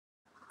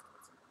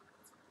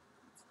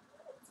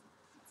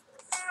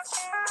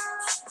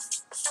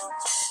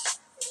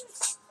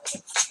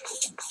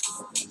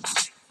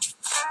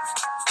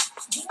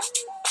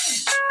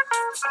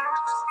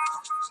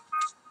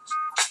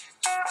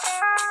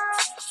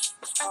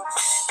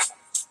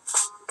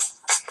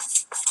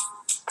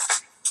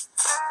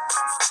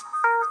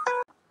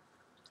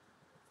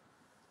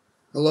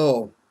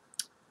Hello,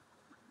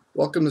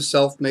 welcome to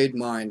Self-Made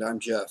Mind. I'm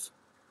Jeff.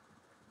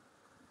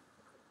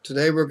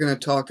 Today we're going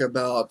to talk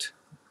about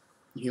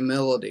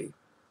humility,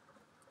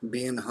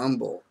 being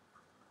humble.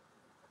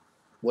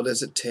 What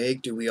does it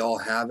take? Do we all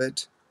have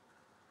it?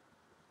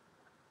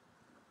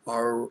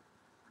 Are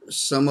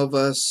some of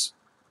us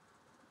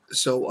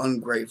so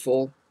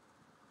ungrateful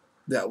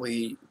that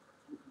we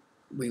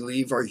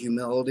leave our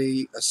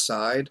humility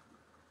aside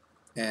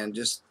and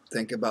just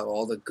think about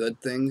all the good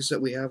things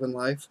that we have in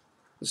life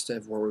instead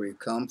of where we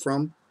come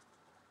from?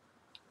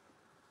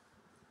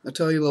 I'll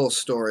tell you a little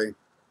story.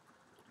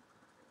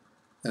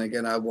 And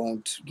again, I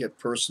won't get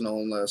personal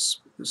unless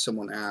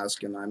someone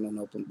asks, and I'm an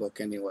open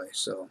book anyway.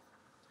 So,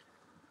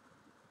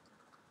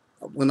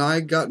 when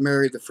I got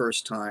married the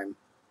first time,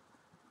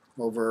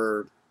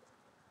 over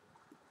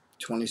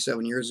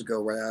 27 years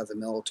ago, right out of the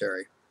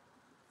military,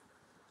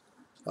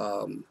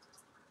 um,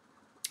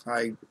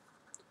 I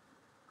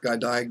got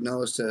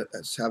diagnosed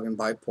as having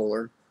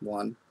bipolar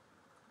 1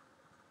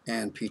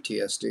 and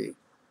PTSD.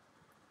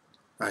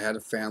 I had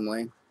a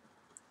family.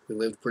 We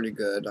lived pretty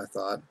good, I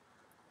thought.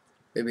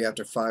 Maybe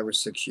after 5 or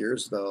 6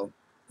 years, though,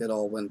 it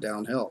all went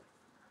downhill.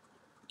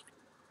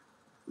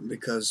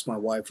 Because my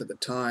wife at the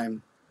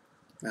time,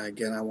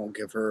 again, I won't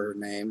give her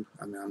name.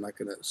 I mean, I'm not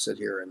going to sit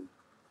here and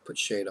put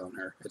shade on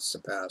her. It's the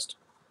past.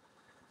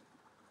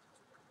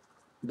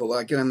 But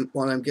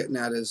what I'm getting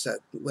at is that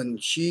when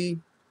she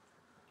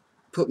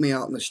put me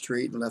out in the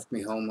street and left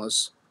me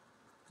homeless,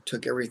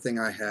 took everything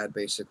I had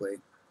basically,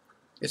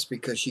 it's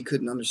because she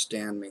couldn't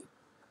understand me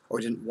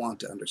or didn't want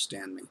to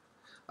understand me.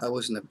 I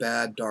was in a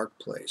bad, dark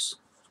place.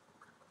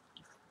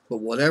 But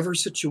whatever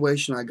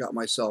situation I got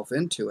myself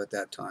into at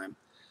that time,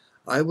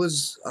 I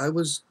was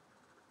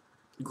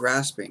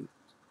grasping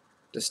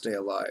to stay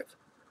alive.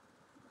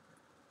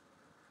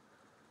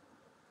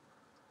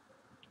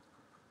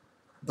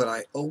 But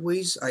I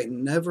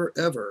never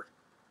ever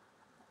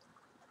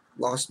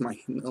lost my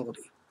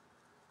humility.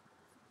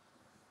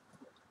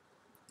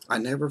 I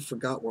never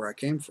forgot where I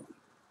came from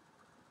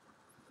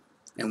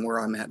and where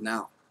I'm at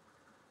now.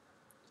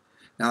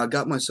 Now, I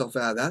got myself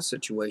out of that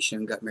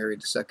situation, got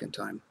married the second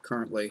time,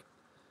 currently,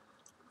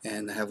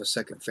 and have a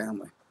second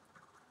family.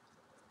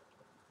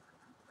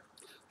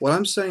 What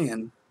I'm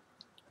saying,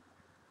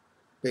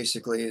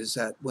 basically, is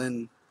that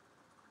when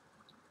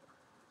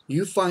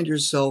you find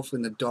yourself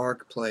in a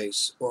dark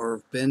place or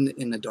have been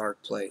in a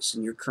dark place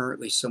and you're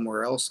currently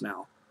somewhere else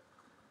now,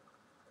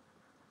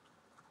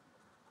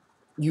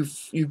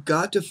 you've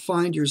got to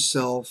find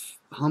yourself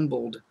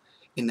humbled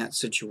in that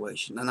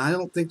situation. And I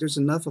don't think there's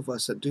enough of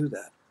us that do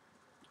that.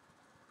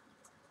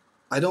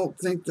 I don't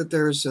think that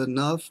there's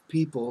enough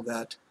people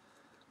that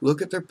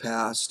look at their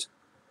past,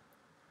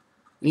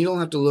 and you don't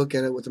have to look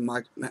at it with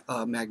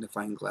a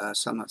magnifying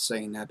glass. I'm not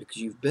saying that because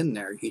you've been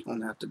there. You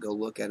don't have to go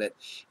look at it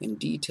in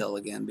detail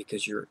again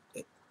because you're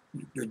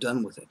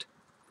done with it.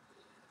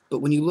 But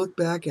when you look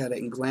back at it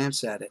and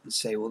glance at it and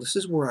say, well, this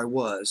is where I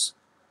was,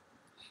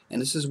 and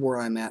this is where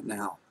I'm at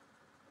now.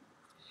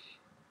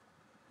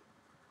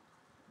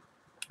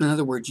 In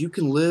other words, you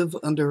can live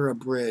under a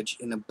bridge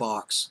in a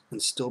box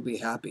and still be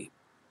happy.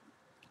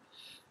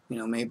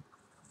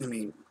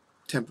 Maybe,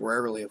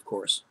 temporarily, of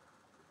course.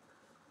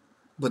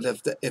 But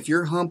if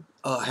you're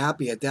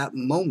happy at that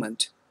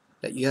moment,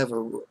 that you have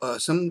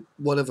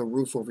somewhat of a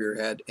roof over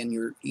your head and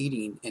you're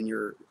eating and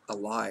you're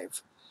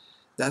alive,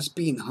 that's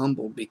being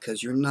humbled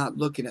because you're not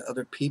looking at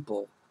other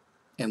people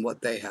and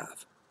what they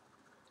have.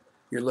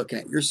 You're looking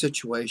at your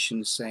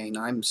situation saying,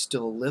 I'm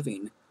still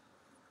living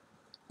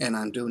and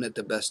I'm doing it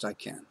the best I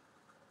can.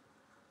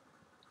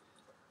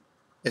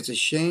 It's a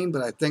shame,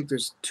 but I think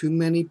there's too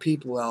many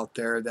people out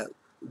there that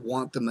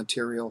want the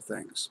material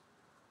things.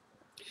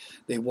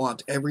 They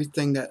want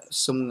everything that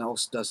someone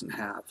else doesn't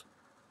have.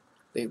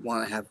 They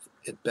want to have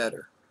it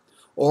better.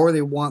 Or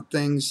they want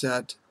things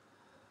that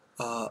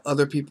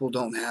other people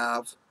don't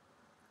have,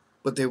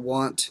 but they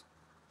want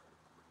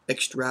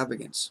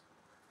extravagance.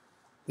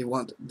 They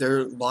want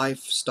their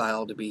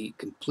lifestyle to be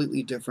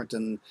completely different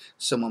than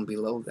someone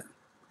below them.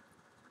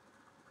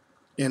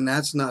 And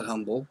that's not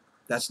humble.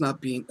 That's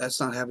not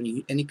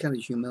having any kind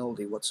of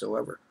humility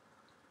whatsoever.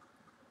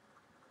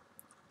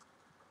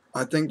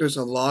 I think there's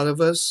a lot of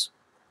us,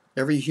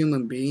 every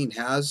human being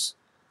has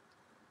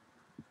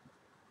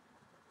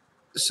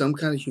some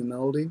kind of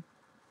humility,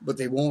 but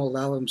they won't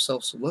allow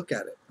themselves to look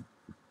at it.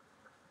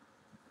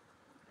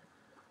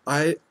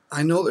 I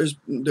know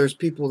there's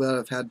people that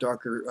have had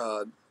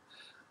darker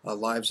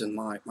lives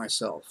than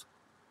myself,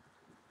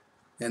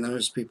 and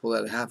there's people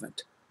that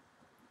haven't.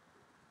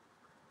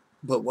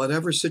 But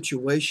whatever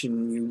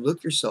situation you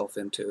look yourself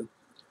into,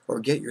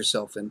 or get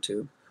yourself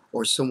into,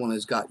 or someone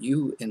has got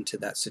you into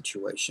that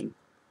situation,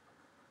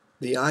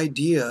 the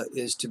idea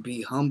is to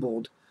be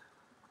humbled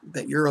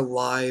that you're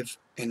alive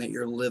and that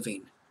you're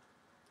living.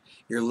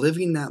 You're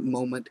living that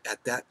moment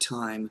at that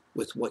time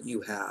with what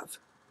you have.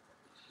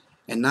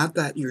 And not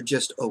that you're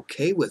just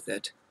okay with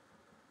it,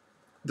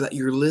 but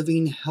you're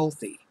living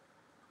healthy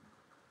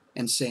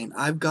and saying,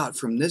 I've got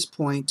from this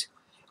point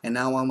and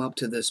now I'm up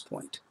to this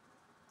point.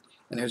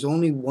 And there's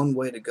only one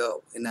way to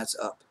go, and that's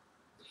up.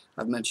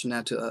 I've mentioned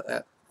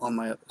that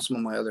on some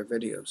of my other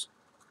videos.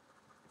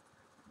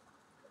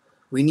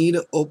 We need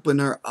to open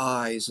our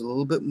eyes a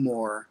little bit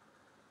more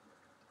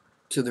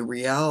to the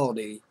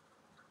reality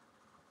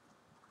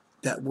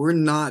that we're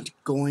not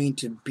going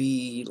to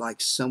be like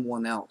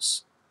someone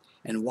else.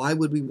 And why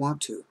would we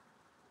want to?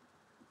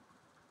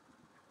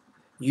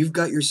 You've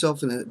got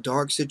yourself in a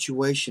dark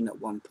situation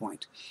at one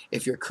point.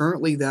 If you're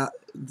currently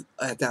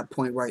at that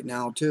point right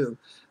now too,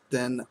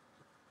 then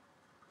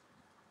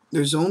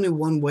there's only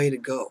one way to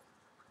go.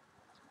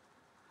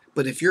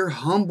 But if you're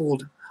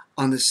humbled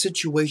on the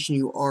situation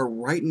you are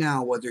right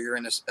now, whether you're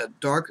in a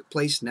dark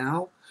place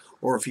now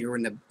or if you're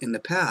in the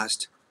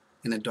past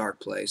in a dark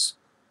place,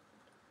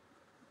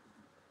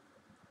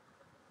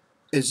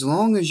 as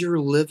long as you're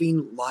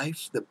living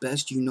life the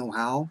best you know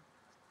how,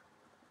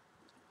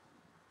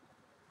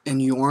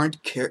 and you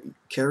aren't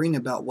caring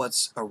about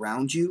what's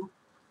around you,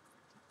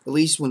 at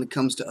least when it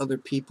comes to other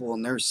people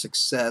and their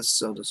success,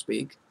 so to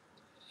speak,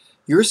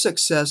 your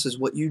success is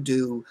what you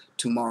do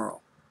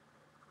tomorrow.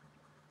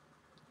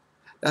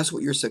 That's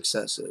what your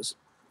success is.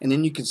 And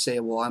then you can say,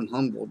 well, I'm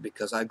humbled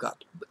because I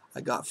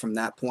got from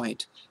that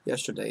point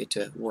yesterday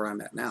to where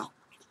I'm at now.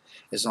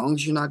 As long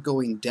as you're not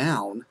going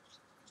down,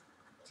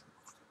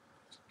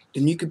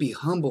 then you could be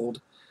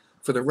humbled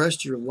for the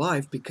rest of your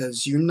life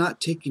because you're not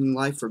taking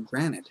life for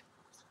granted.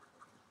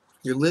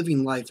 You're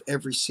living life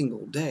every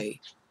single day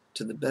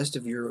to the best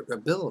of your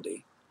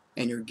ability,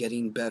 and you're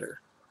getting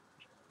better.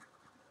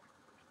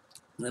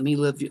 I'll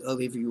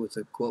leave you with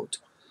a quote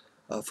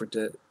for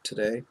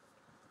today.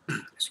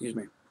 Excuse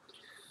me.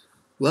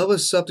 Love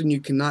is something you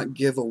cannot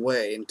give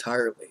away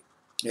entirely.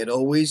 It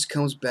always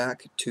comes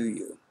back to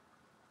you.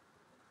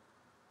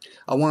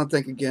 I want to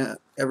thank again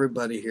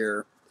everybody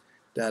here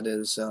that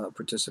has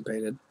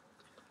participated.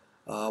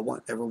 I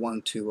want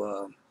everyone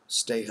to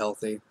stay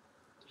healthy.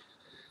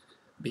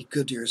 Be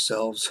good to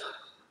yourselves.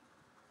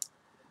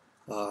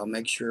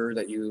 Make sure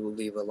that you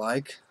leave a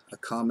like, a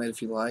comment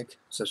if you like,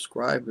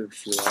 subscribe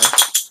if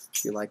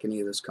you like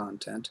any of this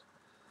content.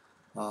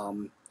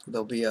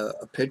 There'll be a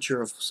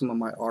picture of some of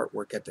my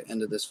artwork at the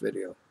end of this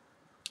video.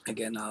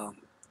 Again,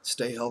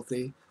 stay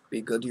healthy, be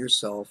good to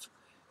yourself,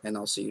 and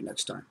I'll see you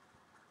next time.